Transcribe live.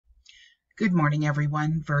Good morning,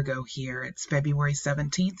 everyone. Virgo here. It's February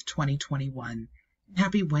 17th, 2021.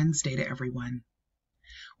 Happy Wednesday to everyone.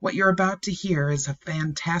 What you're about to hear is a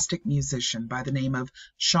fantastic musician by the name of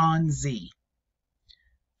Shawn Z.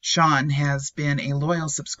 Shawn has been a loyal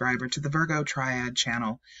subscriber to the Virgo Triad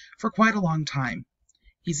channel for quite a long time.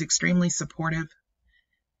 He's extremely supportive,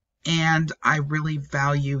 and I really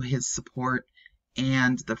value his support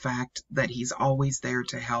and the fact that he's always there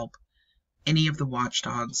to help any of the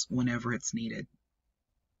watchdogs whenever it's needed.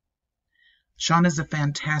 Shawn is a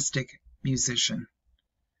fantastic musician.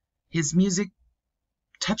 His music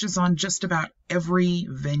touches on just about every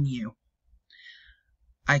venue.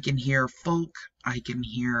 I can hear folk, I can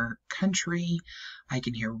hear country, I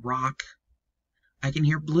can hear rock, I can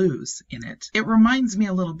hear blues in it. It reminds me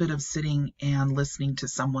a little bit of sitting and listening to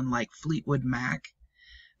someone like Fleetwood Mac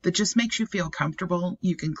that just makes you feel comfortable.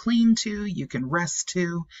 You can clean to, you can rest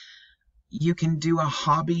to, you can do a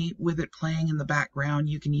hobby with it playing in the background.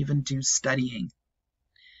 You can even do studying.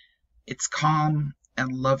 It's calm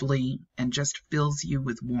and lovely and just fills you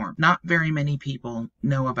with warmth. Not very many people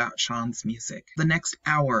know about Shawn's music. The next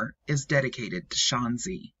hour is dedicated to Shawn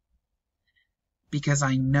Z, because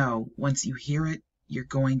I know once you hear it, you're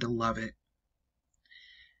going to love it.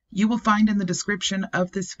 You will find in the description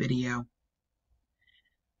of this video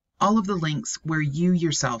all of the links where you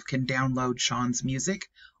yourself can download Shawn's music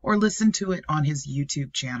or listen to it on his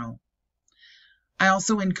YouTube channel. I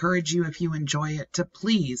also encourage you, if you enjoy it, to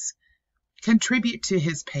please contribute to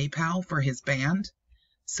his PayPal for his band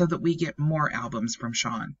so that we get more albums from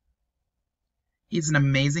Shawn. He's an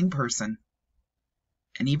amazing person,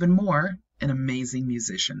 and even more, an amazing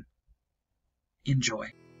musician.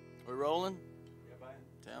 Enjoy. We're rolling?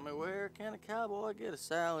 Tell me, where can a cowboy get a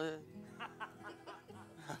salad?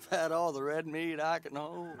 I've had all the red meat I can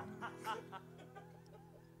hold.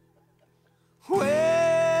 Well,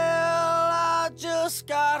 I just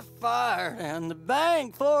got fired and the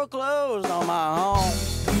bank foreclosed on my home.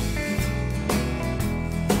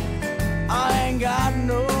 I ain't got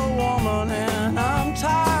no woman and I'm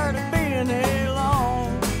tired of being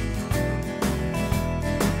alone.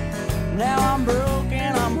 Now I'm broke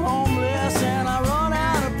and I'm homeless and I run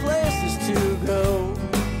out of places to go.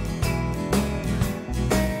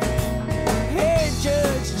 Hey,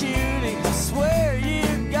 Judge Judy, I swear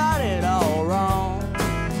you got it all wrong.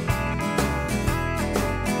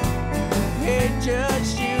 Hey,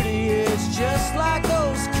 Judge Judy, it's just like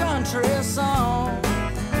those country songs.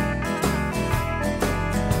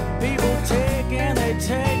 People take and they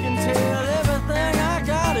take until everything I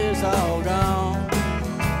got is all gone.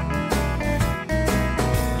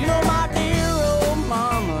 You know, my dear old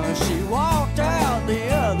mama, she walked out the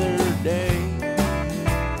other day.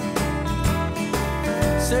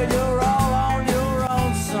 Said, you're all on your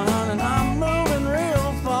own, son, and I'm moving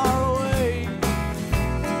real far away.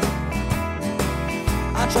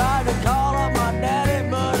 I tried to call up my daddy,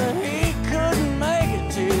 but he couldn't make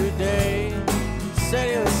it today. Said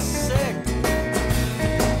he was sick.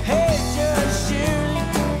 Hey, Judge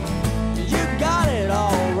Judy, you got it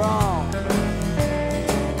all wrong.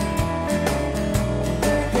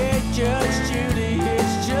 Hey, Judge Judy,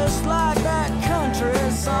 it's just like that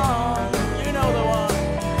country song. You know the one.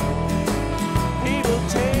 People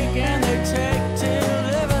take and they take till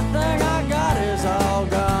everything I got is all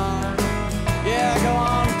gone. Yeah, go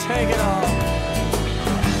on, take it all.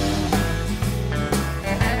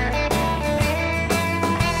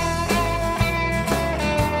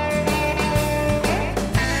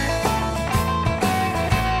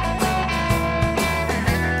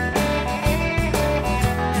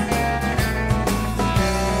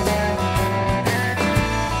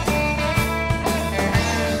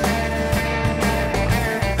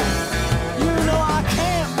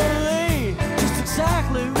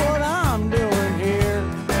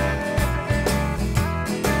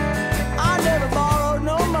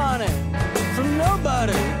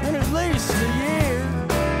 In at least a year.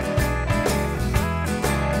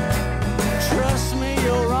 Trust me,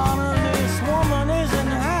 Your Honor, this woman isn't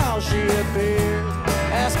how she appears.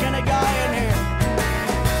 Ask any guy in here.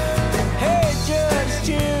 Hey, Judge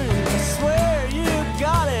Judy, I swear you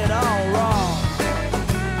got it all wrong.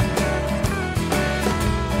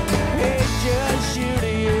 Hey, Judge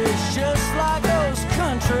Judy, it's just like those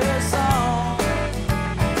country songs.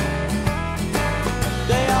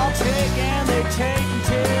 They all take and they take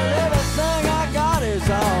until everything I got is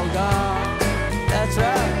all gone. That's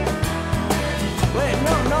right. Wait,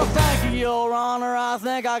 no, thank you, Your Honor. I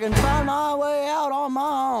think I can find my way out on my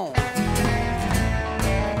own.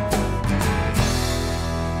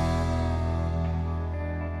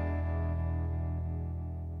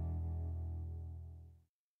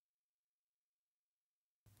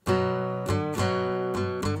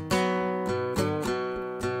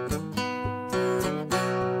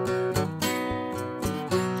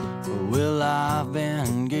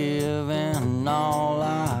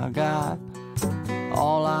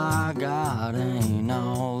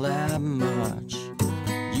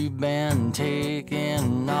 been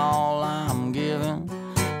taking all I'm giving,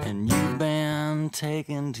 and you've been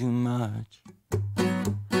taking too much.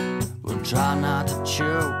 Well, try not to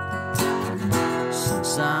choke,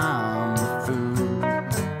 since I'm the food.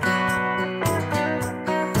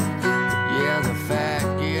 Yeah, the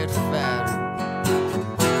fat gets fatter.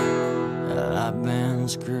 I've been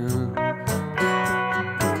screwed.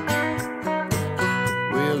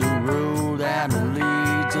 Well, the road that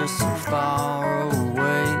leads us so far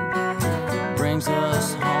away brings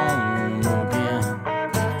us home again.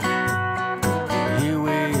 Here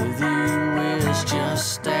with you is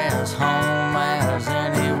just as home as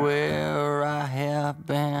anywhere I have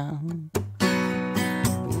been.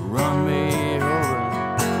 Run me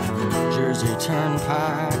over Jersey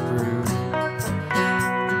Turnpike Route.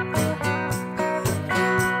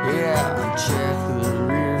 Yeah, check the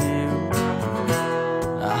rear view.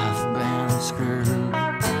 I've been screwed.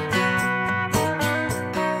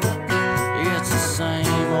 It's the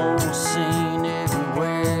same old scene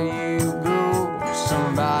everywhere you go.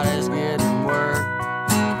 Somebody's getting work,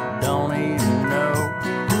 don't even know.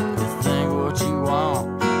 You think what you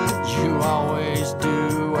want, you always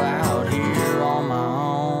do. Out here on my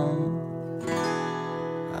own,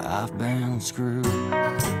 I've been screwed.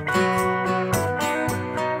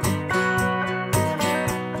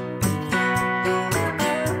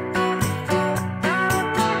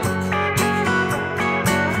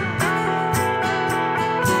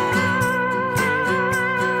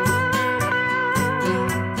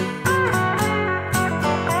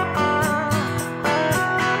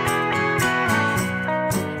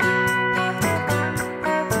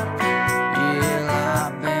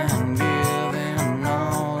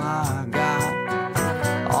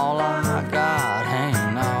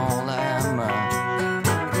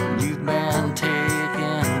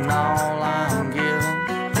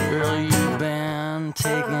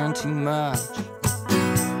 Too much.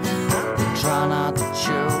 Try not to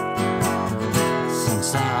choke,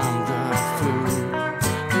 since I'm the food.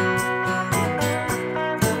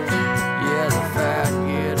 Yeah, the fat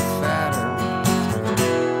gets fatter.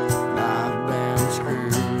 I've been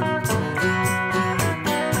screwed.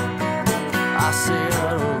 I said,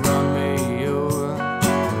 oh, run me over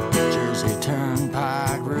Jersey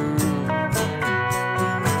Turnpike Route.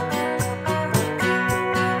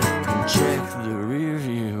 Check the rear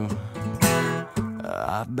view.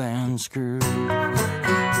 I've been screwed.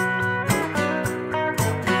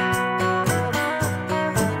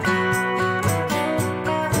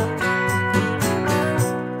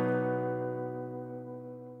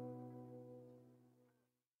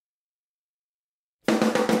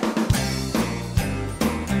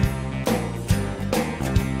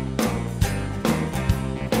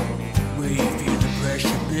 We feel the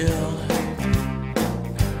pressure build,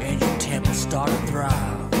 and your temple start to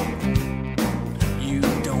thrive. You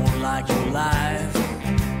don't like your life,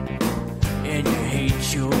 and you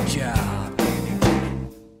hate your job.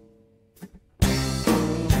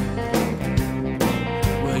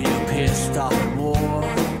 Well, you're pissed off at war,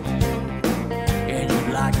 and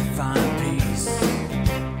you'd like to find peace.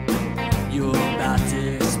 You're about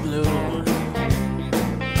to explode.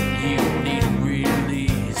 You need a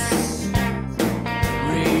release.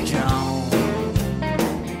 Reach on.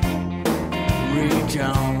 Reach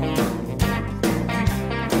on.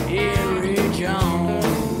 Yeah, reach on.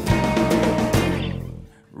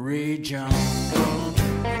 Reach on.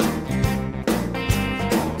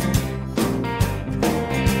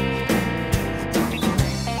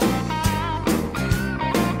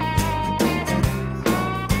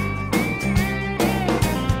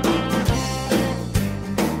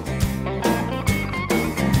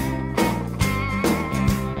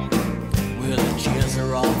 Well, the chairs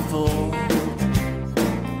are all full.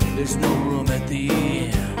 There's no room at the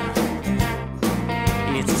end.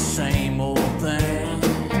 It's the same old thing,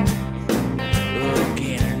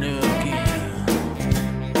 again and again.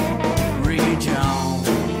 Reach on.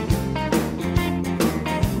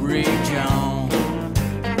 Reach on.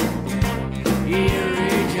 Yeah,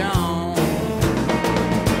 reach on.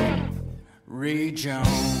 Reach on.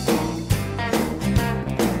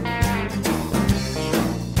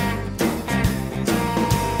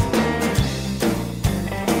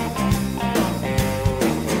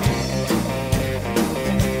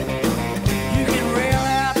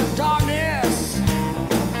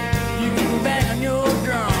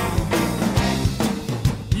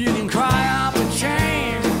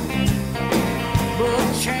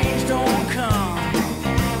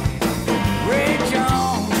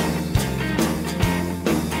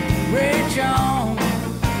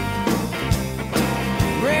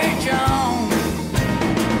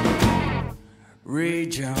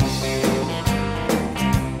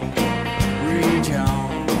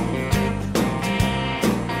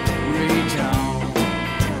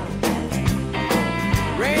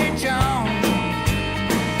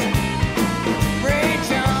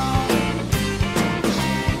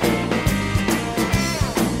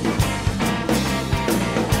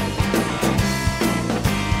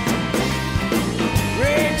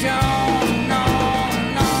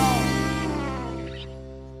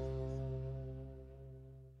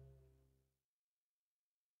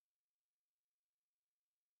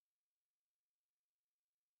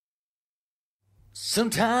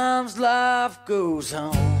 Sometimes life goes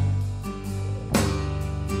on.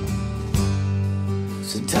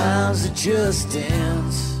 Sometimes it just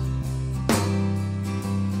ends.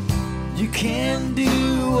 You can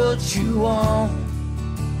do what you want.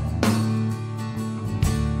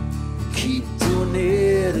 Keep doing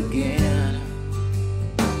it again.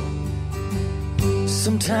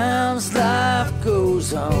 Sometimes life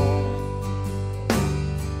goes on.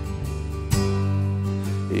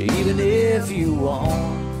 Even if you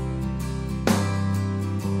won't.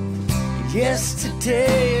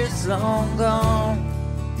 Yesterday is long gone.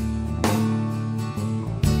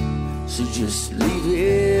 So just leave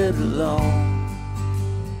it alone.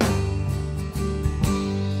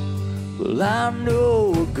 Well, I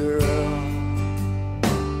know a girl.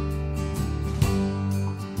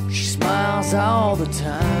 She smiles all the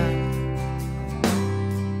time.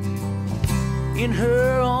 In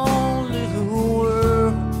her own little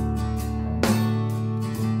world.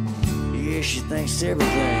 Yeah, she thinks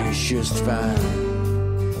everything is just fine.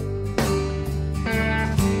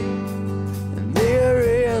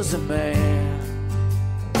 A man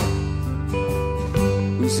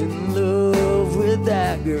who's in love with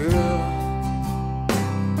that girl.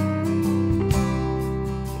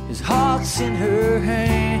 His heart's in her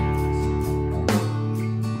hands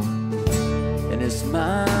and his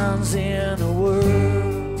mind's in a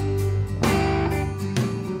whirl.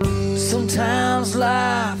 Sometimes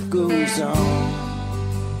life goes on.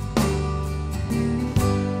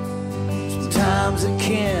 Sometimes it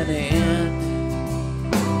can't end.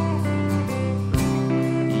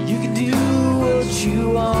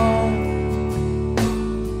 You want.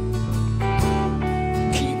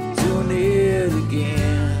 Keep doing it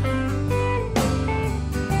again.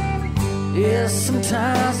 Yes,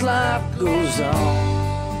 sometimes life goes on.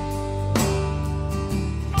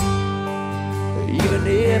 Even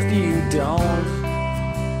if you don't.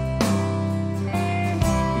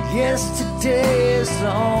 Yesterday is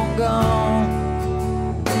long gone.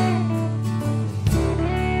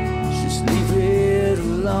 Just leave it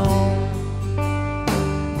alone.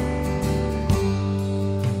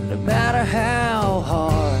 No matter how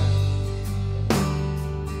hard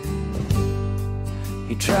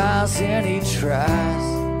he tries and he tries,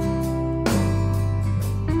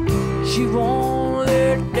 she won't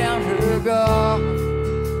let down her guard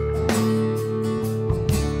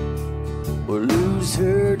or lose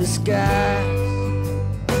her disguise.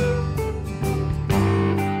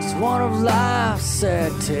 It's one of life's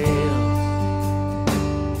sad tales,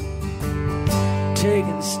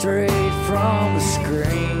 taken straight from the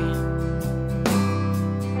screen,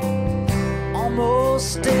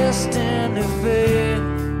 almost destined to fail.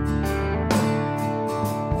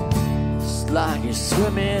 It's like you're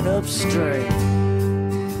swimming upstream.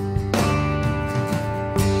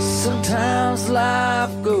 Sometimes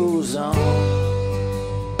life goes on.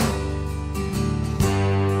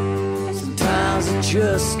 Sometimes it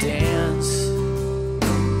just ends.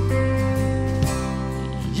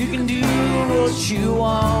 You can do what you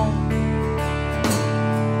want.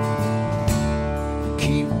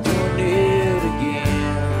 Keep doing it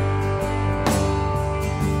again.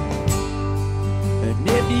 And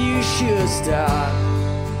if you should stop,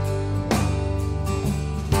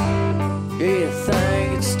 you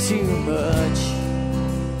think it's too much,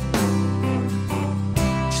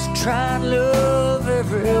 just try and love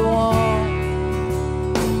everyone.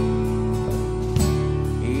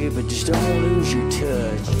 Yeah, but just don't lose your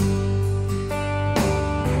touch.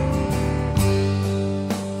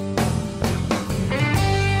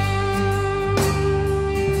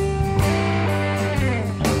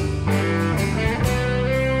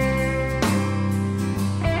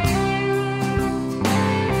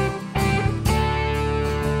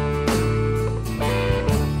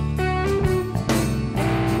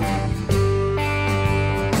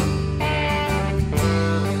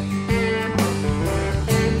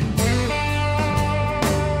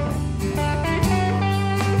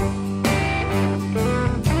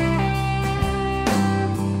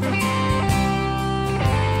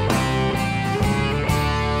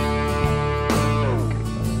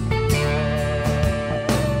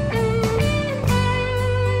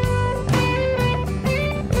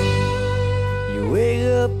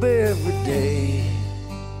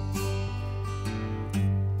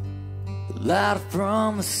 Light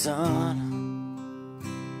from the sun.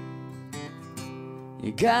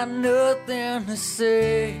 You got nothing to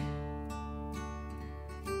say,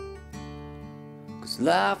 'cause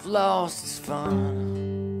life lost its fun.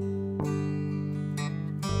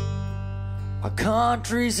 Our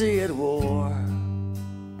country's at war,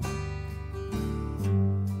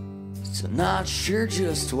 so not sure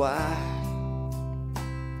just why.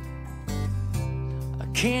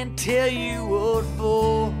 can't tell you what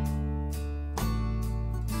for.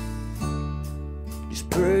 Just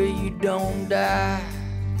pray you don't die.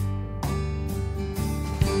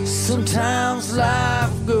 Sometimes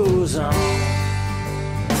life goes on,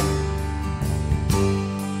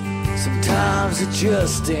 sometimes it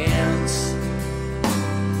just ends.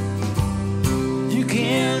 You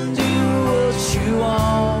can do what you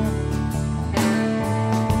want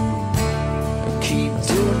and keep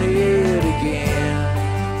doing it again.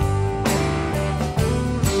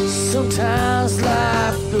 Sometimes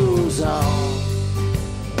life goes on,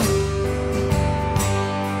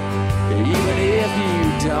 even if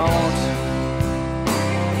you don't.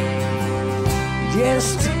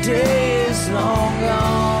 Yesterday is long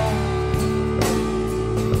gone,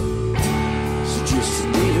 so just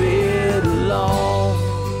leave it alone.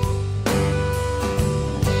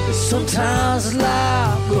 Sometimes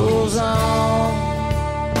life goes on,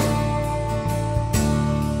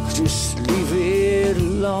 just leave it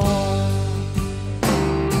alone.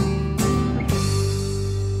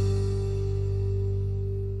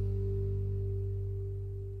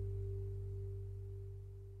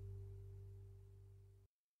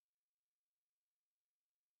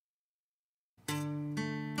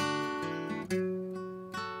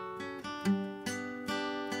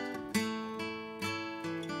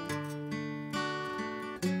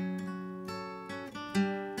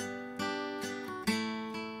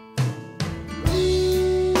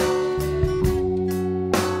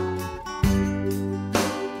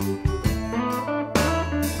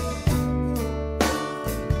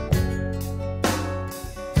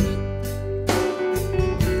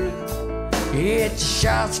 It's a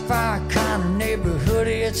shots fired kind of neighborhood,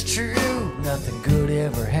 it's true. Nothing good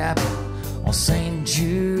ever happened on St.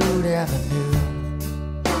 Jude Avenue.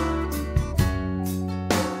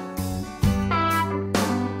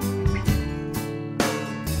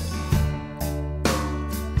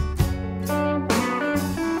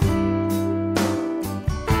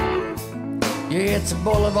 Yeah, it's a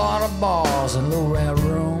boulevard of bars and low rent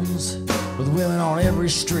rooms with women on every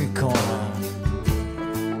street corner.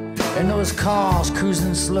 And those cars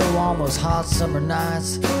cruising slow on those hot summer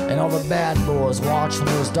nights, and all the bad boys watching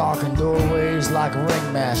those darkened doorways like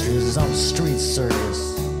ringmasters on street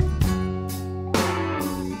circus.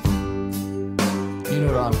 You know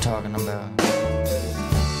what I'm talking about.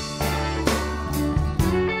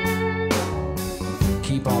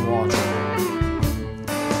 Keep on watching.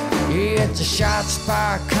 Yeah, it's a shots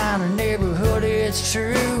fired kind of neighborhood, it's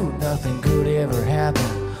true. Nothing good ever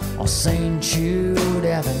happened on St. Jude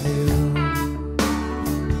Avenue.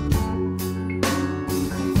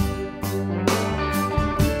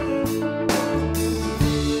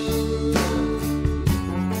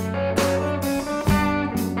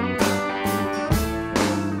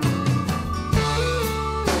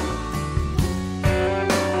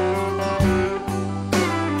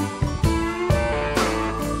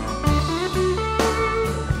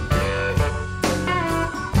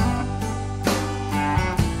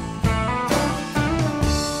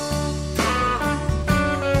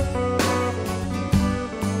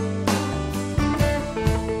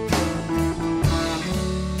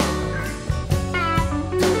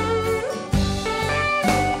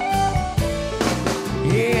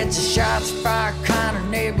 It's a shots fired kind of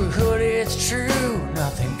neighborhood, it's true.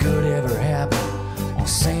 Nothing good ever happened on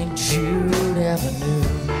St. Jude Avenue.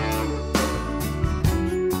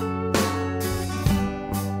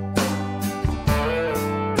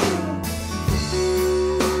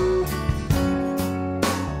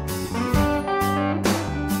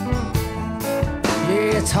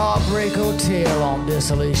 Yeah, it's Heartbreak Hotel on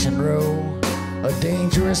Desolation Row. A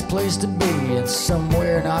dangerous place to be and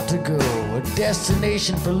somewhere not to go. A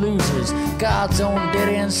destination for losers, God's own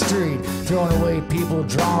dead-end street. Throwing away people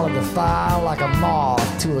drawn to the fire like a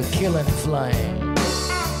moth to a killing flame.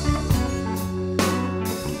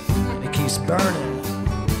 And it keeps burning.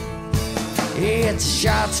 It's a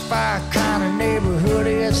shots fired kind of neighborhood,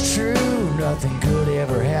 it's true. Nothing good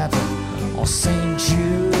ever happened on St.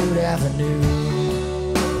 Jude Avenue.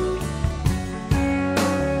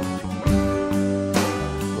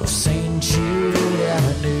 St. Jude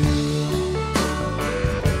Avenue.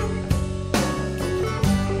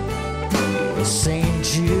 St.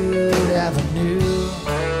 Jude Avenue.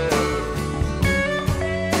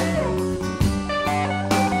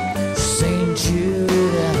 St.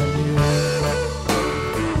 Jude Avenue.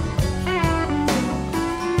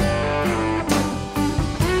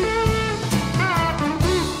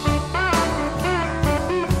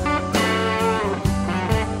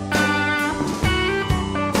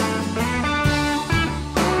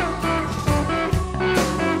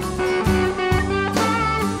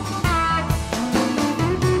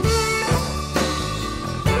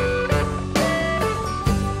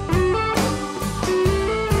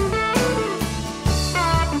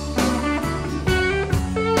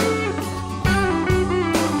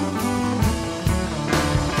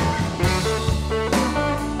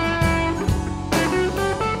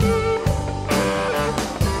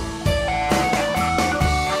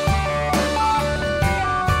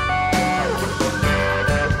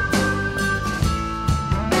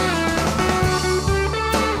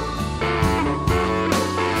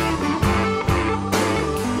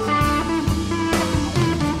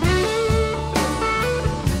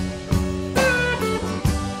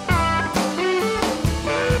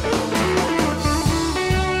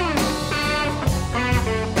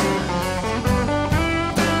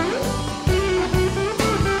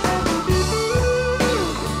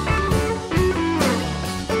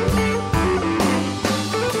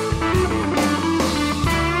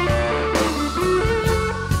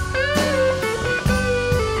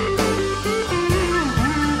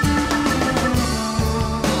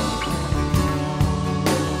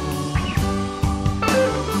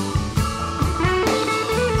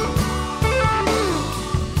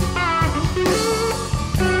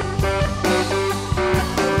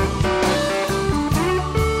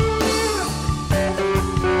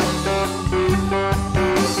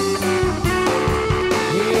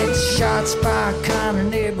 around the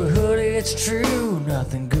neighborhood, it's true.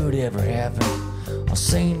 Nothing good ever happened on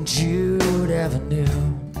St. Jude Avenue.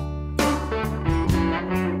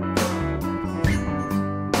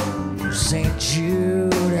 St.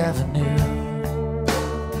 Jude Avenue.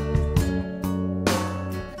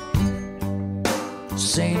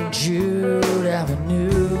 St. Jude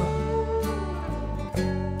Avenue.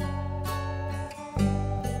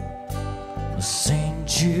 St.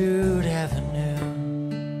 Jude Avenue.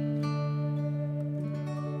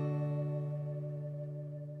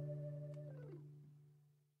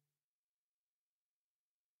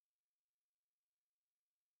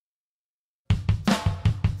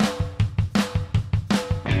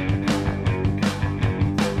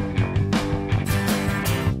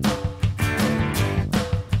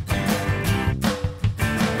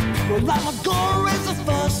 Well, I'm gonna raise a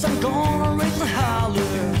fuss, I'm gonna raise a holler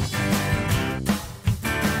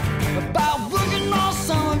about working all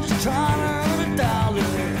summer just trying to earn a dollar.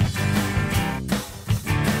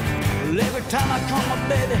 Well, every time I call my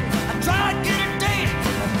baby, I try to get a date.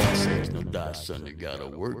 My boss says, no die, son, you gotta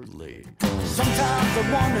work late. Sometimes I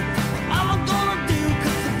wonder what I'm gonna do,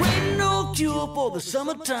 'cause there ain't no cure for the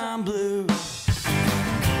summertime blues.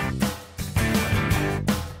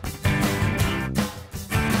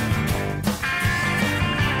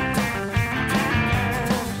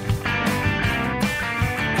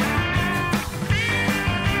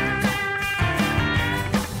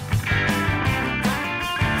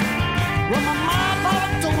 Well, my mom,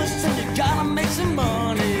 papa told me, son, you gotta make some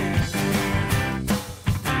money.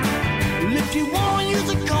 Well, if you wanna use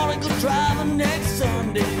a car, go driving next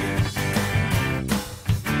Sunday.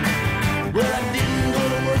 Well, I didn't go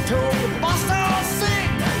to work, told the boss I was sick.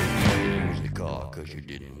 Use the car 'cause you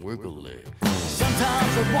didn't work a lick.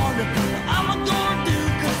 Sometimes I wonder what I'm gonna do,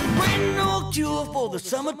 'cause there ain't no cure for the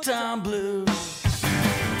summertime blues.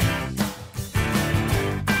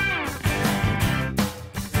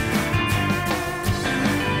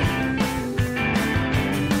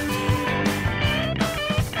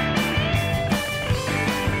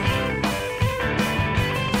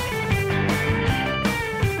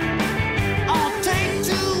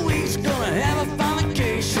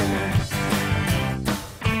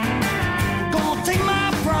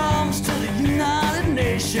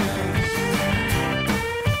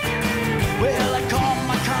 Well, I called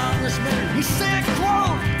my congressman, he said,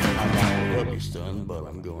 quote, I love you, son, but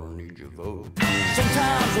I'm gonna need your vote.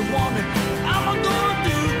 Sometimes I wonder what I'm gonna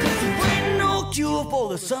do, 'cause there ain't no cure for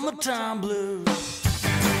the summertime blues.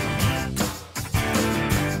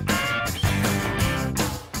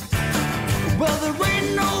 Well, there ain't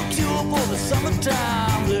no cure for the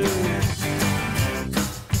summertime blues.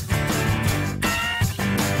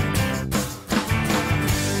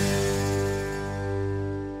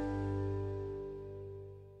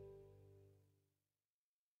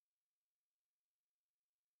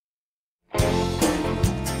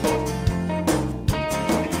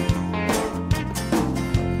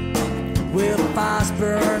 Well, fires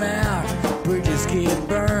burn out, bridges get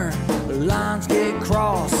burned, lines get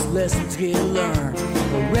crossed, lessons get learned.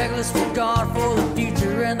 A reckless regard for the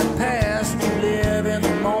future and the past. You live in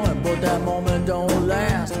the moment, but that moment don't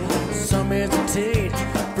last. Some hesitate,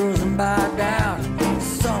 frozen by doubt.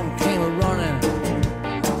 Some came a-running,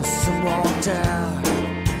 some walked out.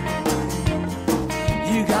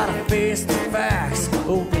 You gotta face the facts,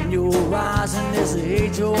 open your eyes in this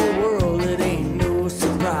age-old world. It ain't no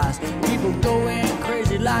surprise. People going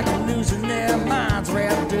crazy like they're losing their minds,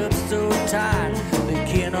 wrapped up so tight they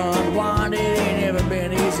can't unwind. It ain't ever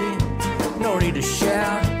been easy, no need to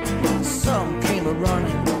shout. Some came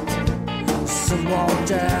a-running, some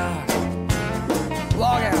walked out.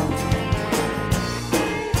 Walk out.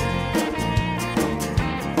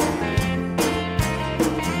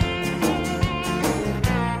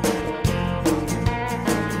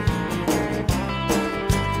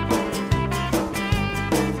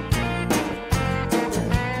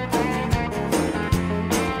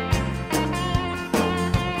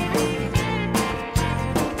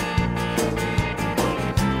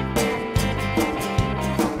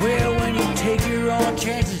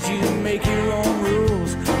 Chances, you make your own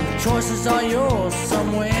rules. Choices are yours,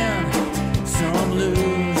 some win, some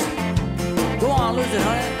lose. Go on, lose it,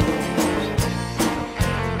 honey.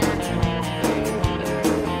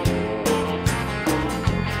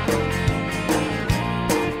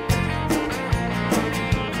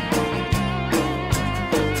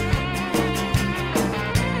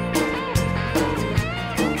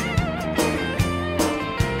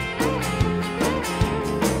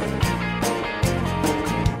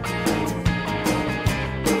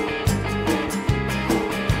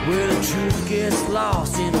 Truth gets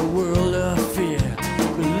lost in a world of fear.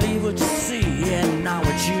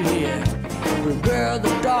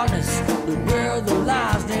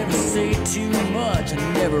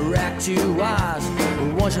 too wise.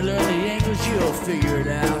 But once you learn the English, you'll figure it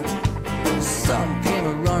out. Some came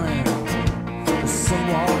a running, some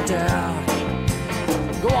walked out.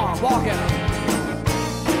 Go on, walk out.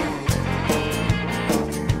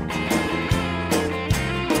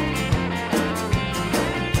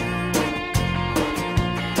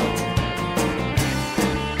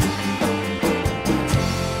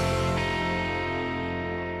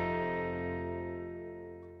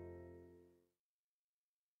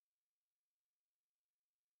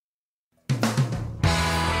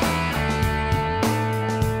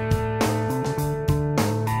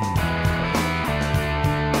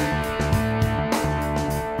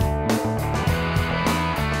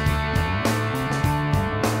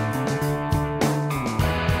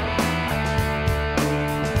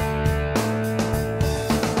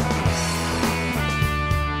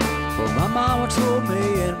 Told me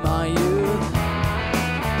in my youth,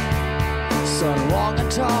 son, walk and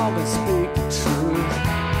talk and speak the truth.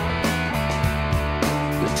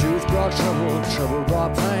 The truth brought trouble, trouble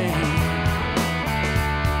brought pain,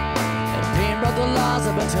 and pain brought the lies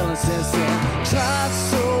I've been telling since then. Tried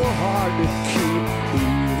so hard to keep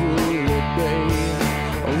evil at bay,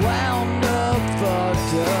 wound up,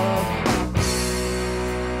 fucked up.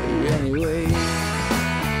 Anyway,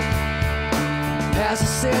 Pastor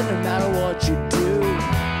said no matter what you do,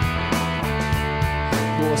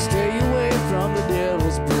 boy, stay away from the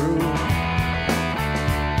devil's brew.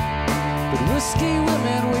 But whiskey,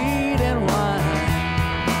 women, weed, and wine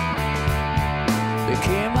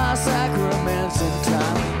became my sacraments in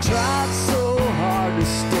time. Tried so hard to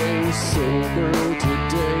stay sober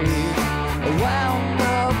today, wound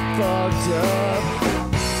up, fucked up.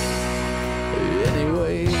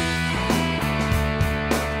 Anyway,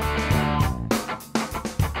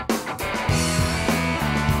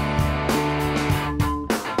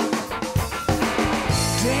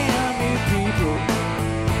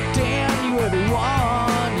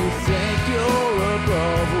 everyone, you think you're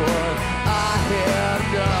above what I have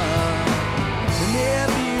done. And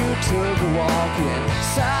if you took a walk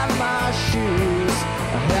inside my shoes,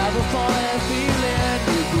 I have a funny feeling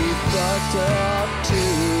you'd be fucked up too.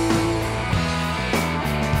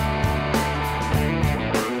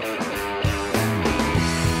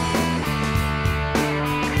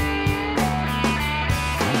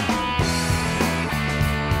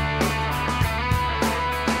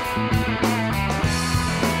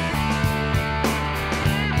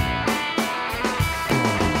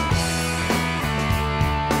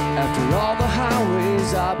 After all the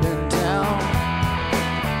highways I've been down,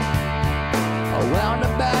 I wound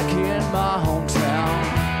up back in my hometown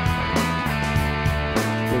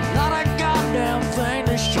with not a goddamn thing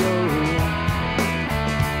to show.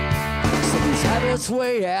 Some of these habits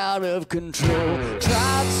way out of control.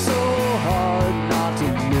 Tried so hard not to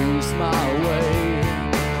lose my way,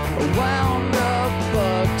 I wound up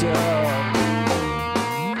fucked up.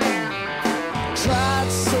 Tried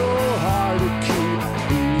so hard to keep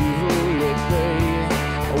evil at bay,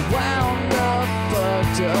 I wound up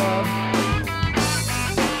fucked up.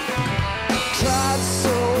 Tried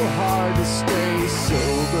so hard to stay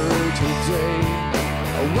sober today,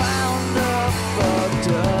 I wound up fucked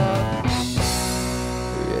up.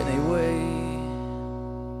 Anyway,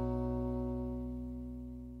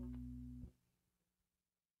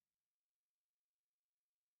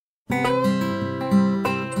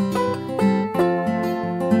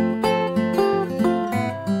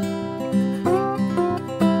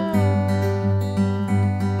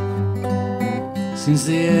 since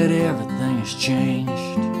then everything has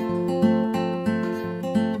changed,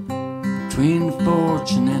 between the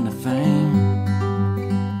fortune and the fame.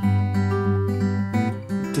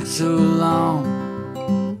 Took so long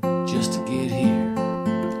just to get here,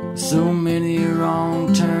 so many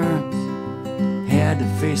wrong turns, had to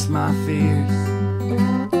face my fears.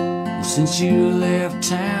 Since you left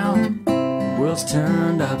town, the world's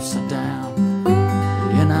turned upside down,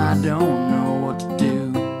 and I don't know what to do.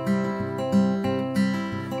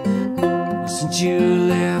 Since you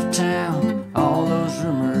left town, all those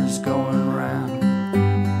rumors going around,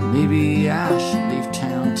 maybe I should leave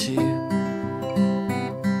town too.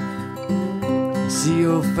 I see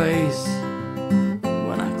your face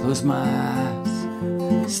when I close my eyes,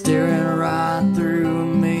 staring right through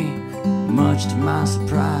me, much to my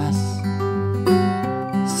surprise.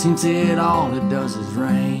 Seems that all it does is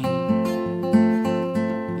rain.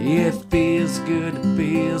 It feels good to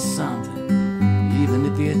feel something, even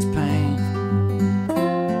if it's pain.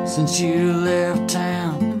 Since you left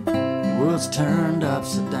town, the world's turned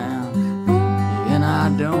upside down, and I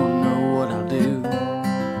don't know what I'll do.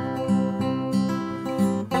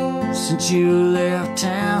 Since you left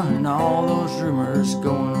town and all those rumors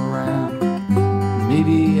going around,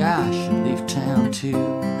 maybe I should leave town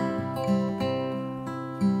too.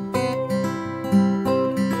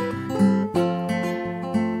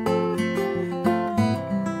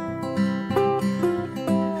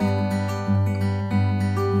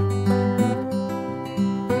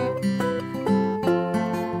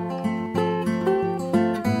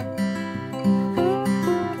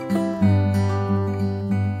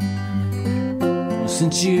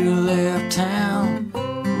 Since you left town,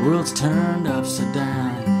 the world's turned upside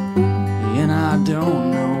down, and I don't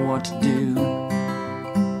know what to do.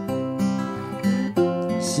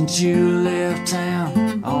 Since you left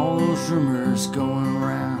town, all those rumors going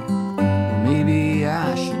around, well, maybe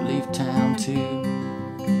I should leave town too.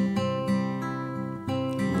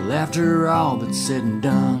 Well, after all that's said and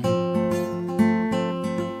done,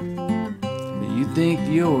 you think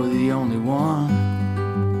you're the only one.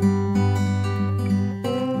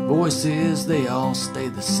 Voices, they all stay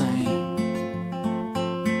the same,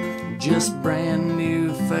 just brand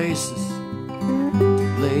new faces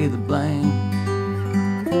lay the blame.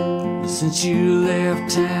 But since you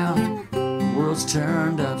left town, the world's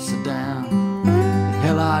turned upside down.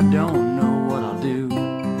 Hell, I don't know what I'll do.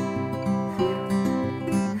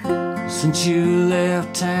 Since you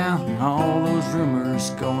left town, all those rumors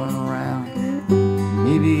going around,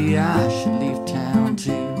 maybe I should leave town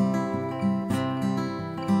too.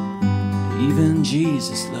 Even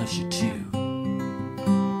Jesus loves you too.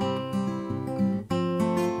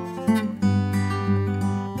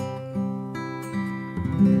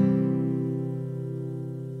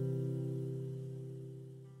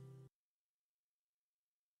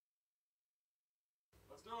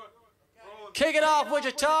 Let's do it. Kick it off,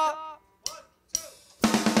 Wichita.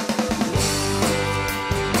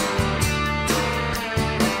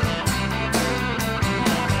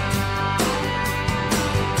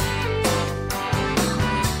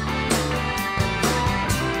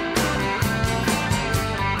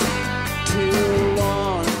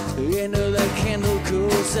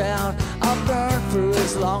 Out, I'll burn for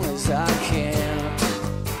as long as I can.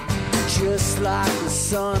 Just like the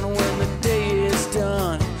sun when the day is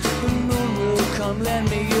done, the moon will come lend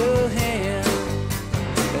me your hand.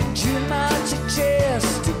 And you might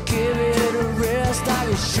suggest to give it a rest, I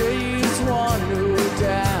can show you it's one no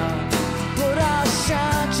doubt. But I'll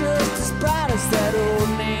shine just as bright as that old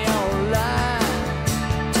neon light,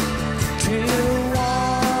 till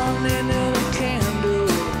one end of the candle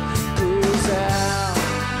goes out.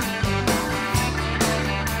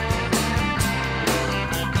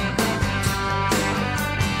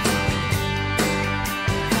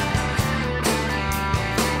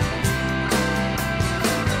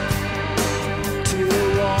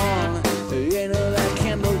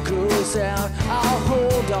 Out, I'll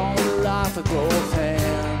hold on to life with both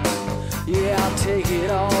hands. Yeah, I'll take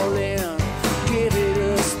it all in, give it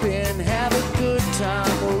a spin, have a good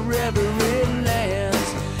time wherever it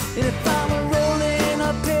lands. And if I'm rolling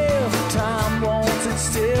uphill, time won't sit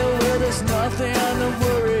still. Well, there's nothing to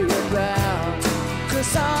worry about,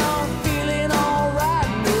 'cause I'm feeling alright,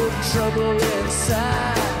 no trouble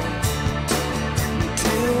inside.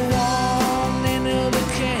 Till one end of the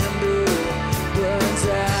candle burns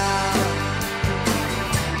out.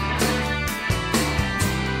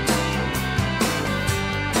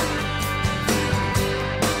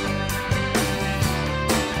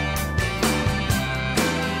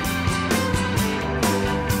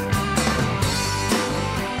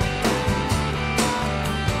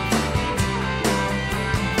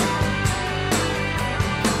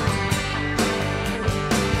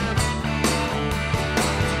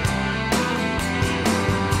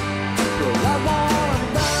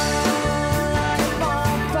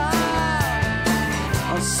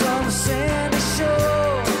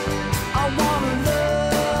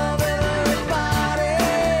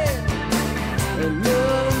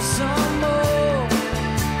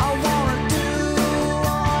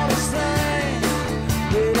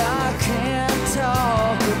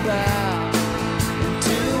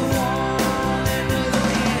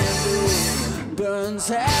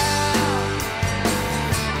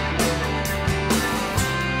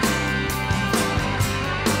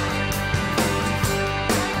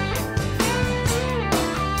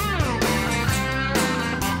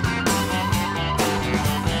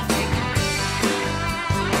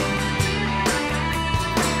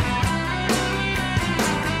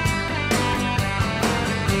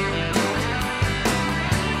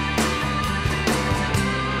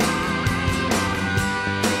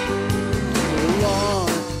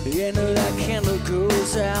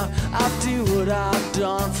 Out, I'll do what I've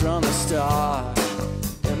done from the start.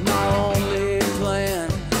 And my My only plan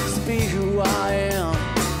is to be who I am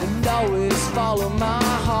and always follow my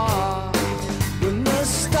heart. When the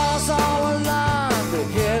stars are aligned, the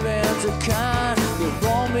heavens are kind, there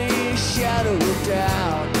won't be a shadow of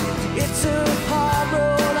doubt. It's a hard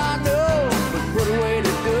road, I know, but what a way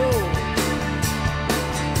to go.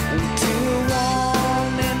 Until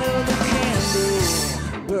one end of the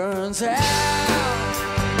candle burns out.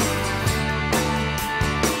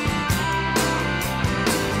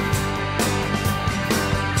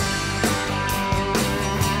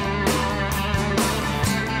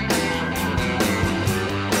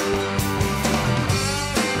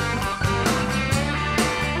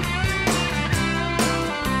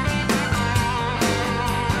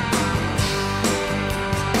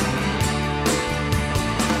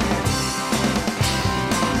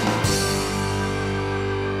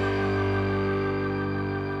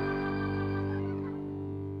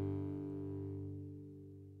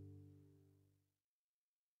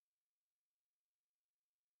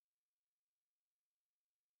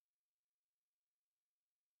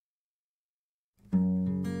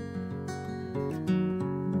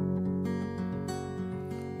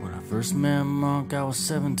 First met Monk, I was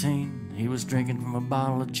 17. He was drinking from a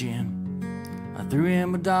bottle of gin. I threw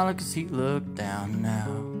him $1 cause he looked down now.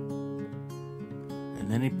 And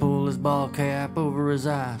then he pulled his ball cap over his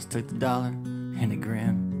eyes, took the dollar and he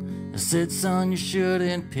grinned. I said, son, you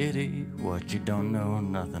shouldn't pity what you don't know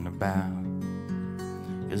nothing about.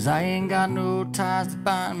 Cause I ain't got no ties to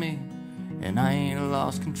bind me, and I ain't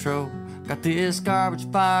lost control. Got this garbage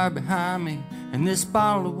fire behind me, and this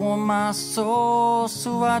bottle will warm my soul.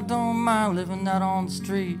 So I don't mind living out on the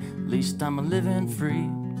street, at least I'm a living free.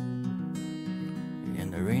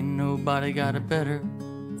 And there ain't nobody got it better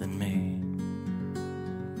than me.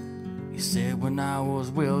 He said when I was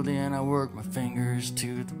welding, I worked my fingers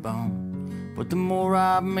to the bone, but the more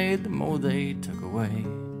I made, the more they took away.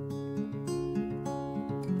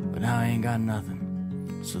 But now I ain't got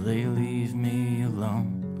nothing, so they leave me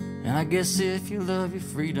alone. And I guess if you love your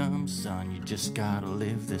freedom, son, you just gotta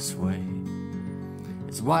live this way.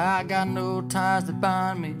 It's why I got no ties that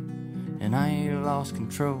bind me, and I ain't lost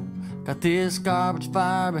control. Got this garbage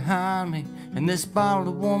fire behind me, and this bottle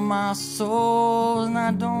to warm my soul. And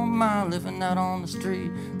I don't mind living out on the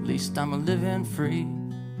street, at least I'm a living free.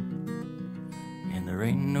 And there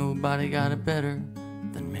ain't nobody got it better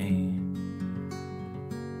than me.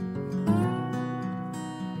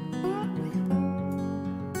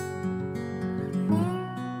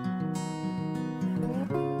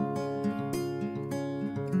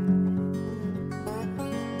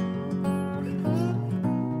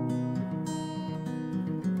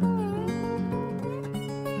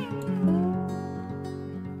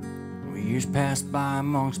 Years passed by,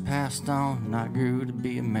 monks passed on, and I grew to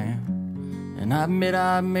be a man. And I admit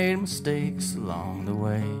I made mistakes along the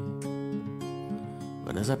way.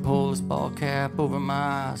 But as I pulled this ball cap over my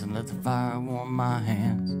eyes and let the fire warm my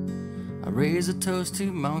hands, I raised a toast to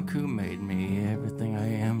Monk who made me everything I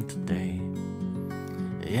am today.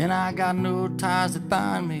 And I got no ties that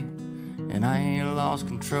bind me, and I ain't lost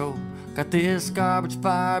control. Got this garbage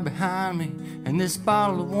fire behind me, and this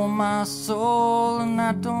bottle to warm my soul. And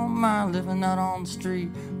I don't mind living out on the street,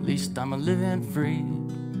 at least I'm a living free.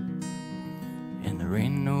 And there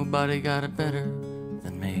ain't nobody got it better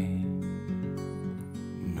than me.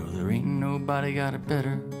 No, there ain't nobody got it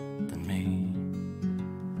better than me.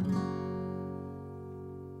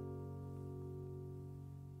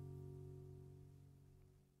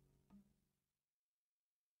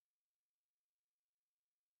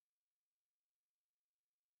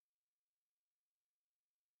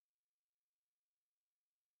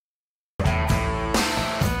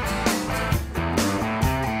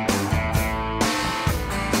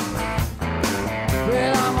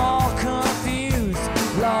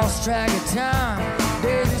 Lost track of time.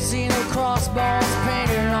 Days you see no crossbones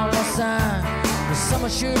painted on my sign. The summer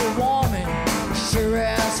should have warmed me. Sure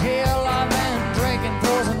as hell I've been drinking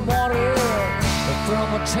frozen water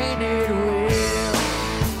from a tainted well.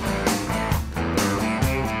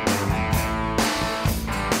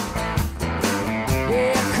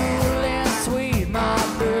 Yeah, cool and sweet, my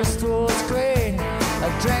thirst was great.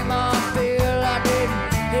 I drank my fill, I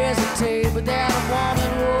didn't hesitate, but that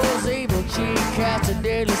woman was able. She cast a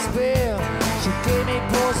deadly spell. She gave me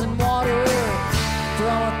poison water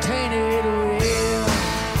from a tainted well.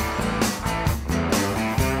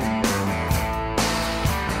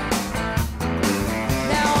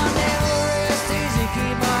 Now I never rest easy,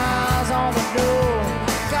 keep my eyes on the door.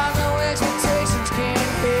 Got no expectations,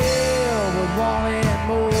 can't help but wanting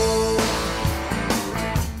more.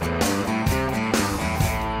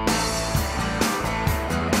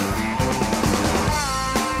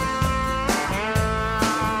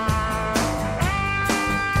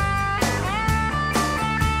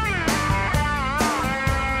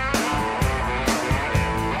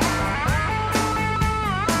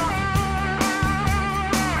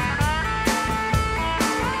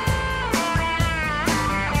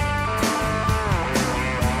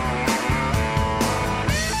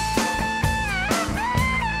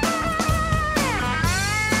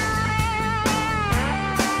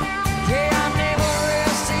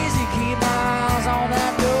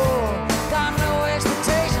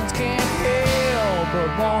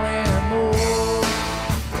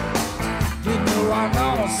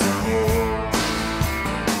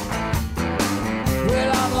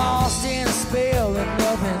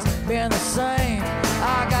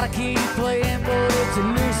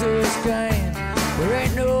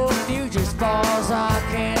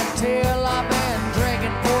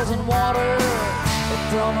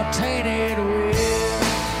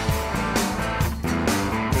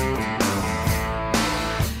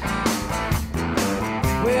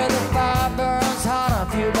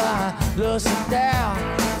 busting down.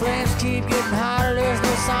 Flames keep getting hotter, there's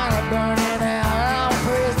no sign of burning out. I'm a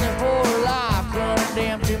prisoner for life,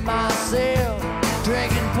 condemned to myself,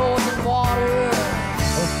 drinking poison water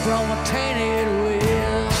from a tainted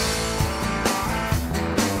well.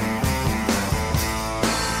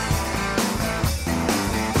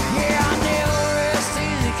 Yeah, I never rest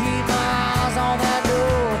easy, keep my eyes on that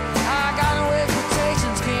door. I got no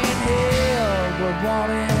expectations, can't help but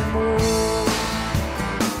wanting more.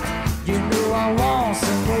 You know I want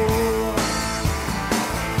some more.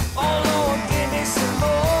 Oh Lord, give me some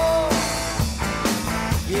more.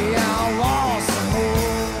 Yeah, I want some more.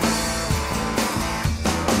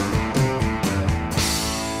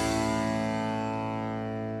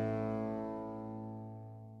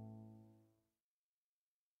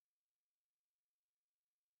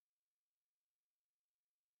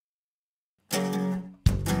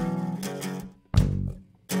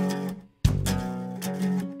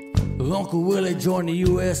 Uncle Willie joined the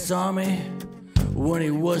U.S. Army when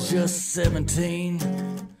he was just 17.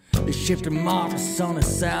 They shipped him off to sunny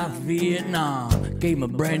South Vietnam, gave him a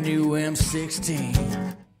brand new M16.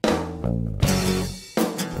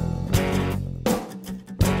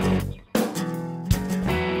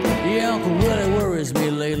 Yeah, Uncle Willie worries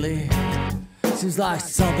me lately. Seems like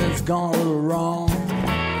something's gone a little wrong.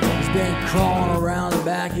 He's been crawling around the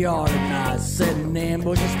backyard at night, setting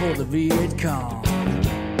ambushes for the Viet Cong.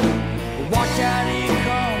 Watch out, here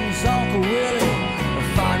comes Uncle Willie,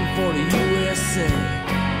 fighting for the USA.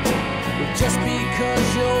 But just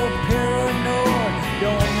because you're paranoid,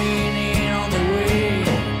 don't mean he ain't on the way.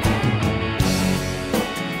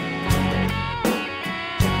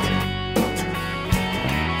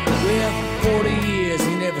 Well, for 40 years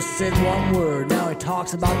he never said one word. Now he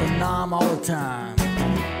talks about the Nam all the time.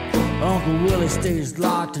 Uncle Willie stays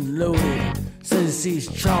locked and loaded, says he sees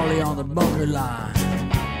Charlie on the bunker line.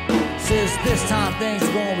 Says this time things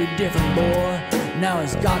are gonna be different, boy. Now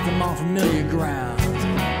he's got them on familiar ground.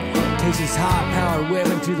 Takes his high-powered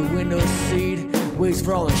weapon to the window seat, waits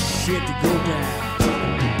for all the shit to go down.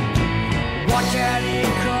 Watch out,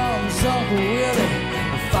 here comes Uncle Willie,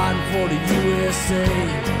 fighting for the USA.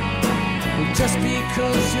 Well, just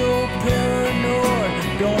because you're paranoid,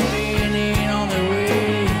 don't mean he ain't on the way.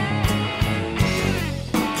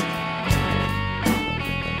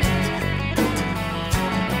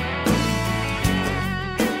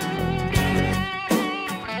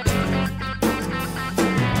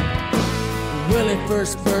 Willie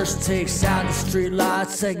first takes out the street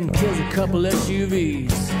lights, second kills a couple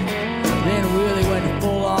SUVs. Then Willie went to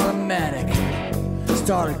full automatic,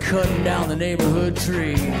 started cutting down the neighborhood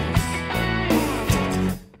trees.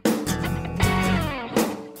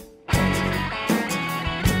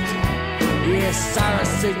 Yeah, siren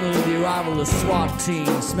signal the arrival of the SWAT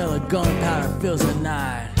team. Smell of gunpowder fills the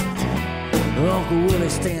night. Uncle Willie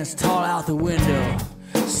stands tall out the window.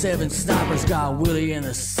 7 snipers got Willie in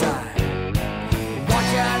the sight.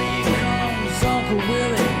 Watch out, here comes Uncle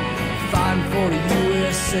Willie, fighting for the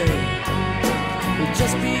USA. But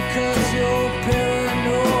just because you're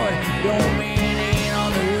paranoid, don't mean he ain't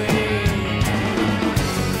on the way.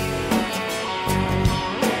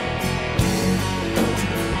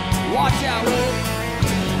 Watch out, Willie.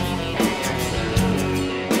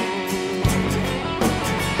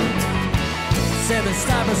 Seven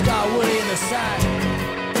snipers got Willie in the sight.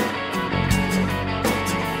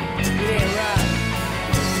 Yeah, right.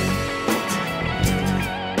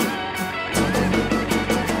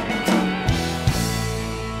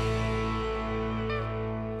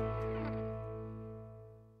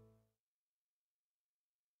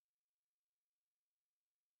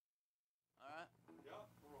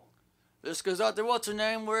 This goes out there. What's her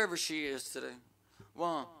name? Wherever she is today.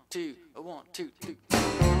 1, 2, 1, 2, 3.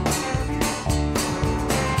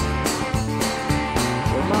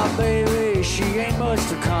 Well, my baby, she ain't much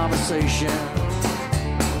to conversation.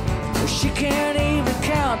 Well, she can't even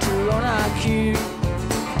count her own IQ.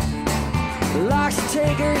 Likes to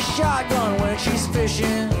take her shotgun when she's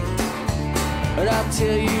fishing. But I'll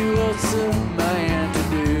tell you what's a man to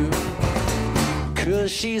do.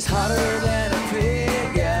 'Cause she's hotter than a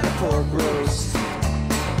pig at a pork roast.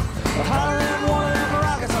 Hotter than one of them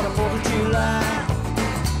rockets on the 4th of July.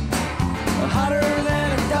 Hotter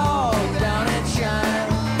than a dog down in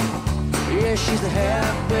China. Yeah, she's the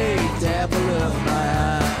half-baked apple of my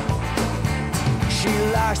eye. She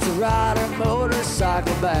likes to ride her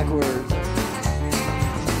motorcycle backwards.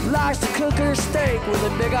 Likes to cook her steak with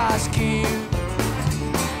a big ice cube.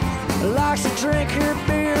 Likes to drink her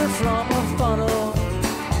beer from a funnel.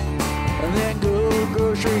 And then go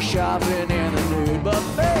grocery shopping in the nude. But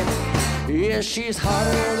baby, yeah, she's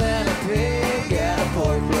hotter than a pig at a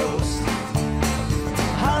pork roast.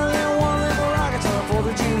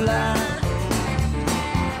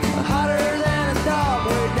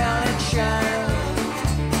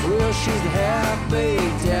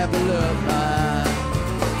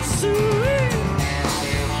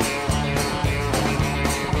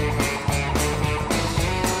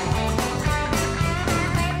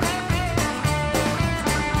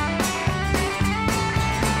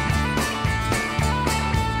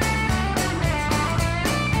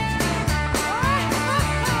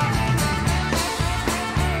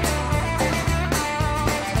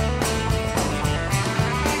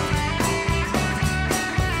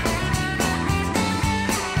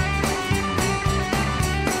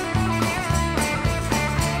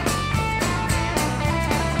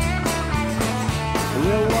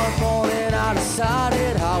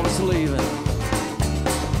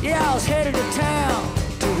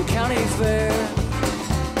 county fair.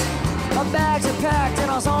 My bags are packed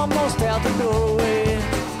and I was almost out the doorway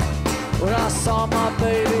when I saw my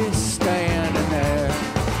baby standing there.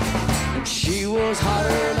 And she was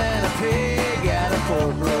hotter than a pig at a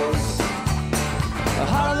pork roast,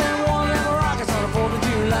 hotter than one of them rockets on the 4th of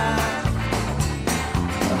July,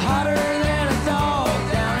 hotter than a dog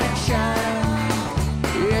down in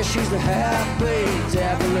China. Yeah, she's the half-baked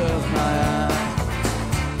apple of my eye.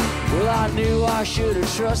 Well, I knew I should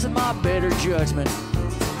have trusted my better judgment.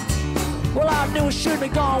 Well, I knew I shouldn't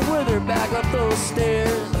have gone with her back up those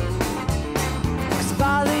stairs. 'Cause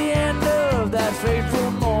by the end of that fateful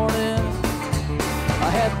morning, I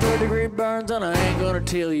had 3rd-degree burns and I ain't gonna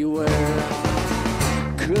tell you where.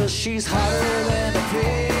 'Cause she's hotter than a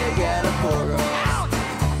pig at a pork roast,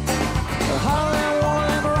 hotter than one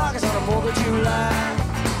of them rockets on the 4th of July,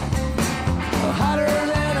 hotter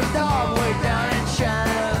than a dog way down in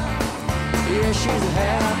China. Yeah, she's a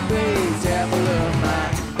half-baked apple of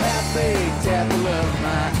mine, half-baked apple of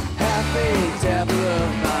mine, half-baked apple of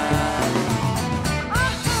mine.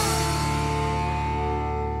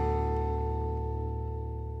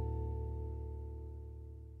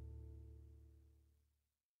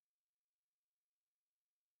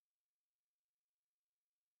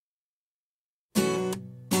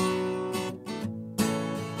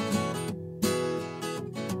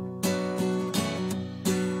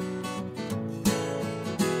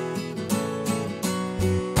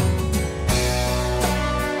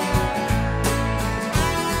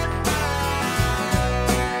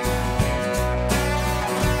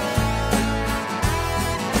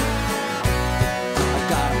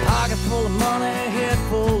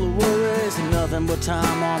 But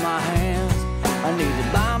time on my hands, I need to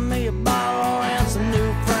buy me a bottle and some new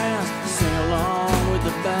friends, sing along with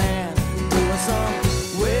the band, doing some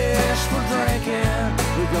wishful drinking.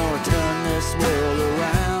 We're gonna turn this world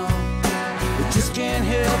around. We just can't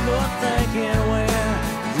help but thinking when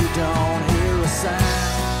you don't hear a sound.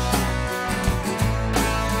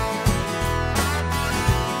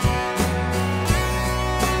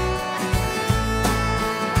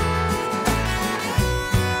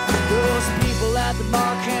 At the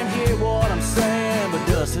bar can't hear what I'm saying, but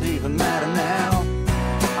does it even matter now?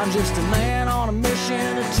 I'm just a man on a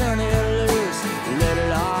mission to turn it loose, let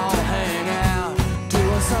it all hang out.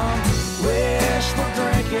 Doing some wishful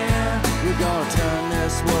drinking, we're gonna turn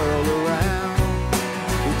this world around.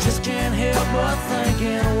 We just can't help but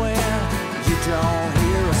thinking when you don't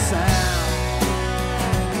hear a sound.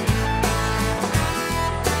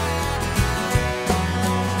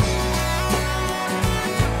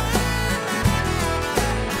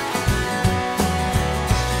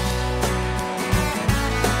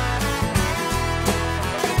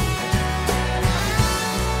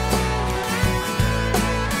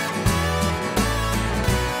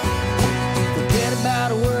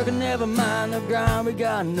 Never mind the grind, we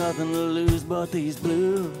got nothing to lose but these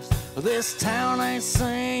blues. This town ain't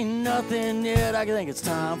seen nothing yet. I think it's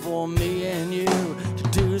time for me and you to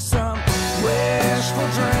do some wishful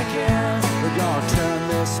drinking. We're gonna turn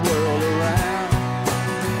this world around.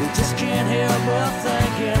 We just can't help but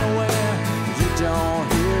thinking when you don't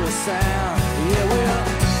hear a sound. Yeah, we're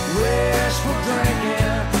wishful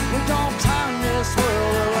drinking. We're gonna turn this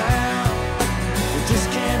world around. We just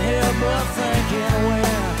can't help but thinking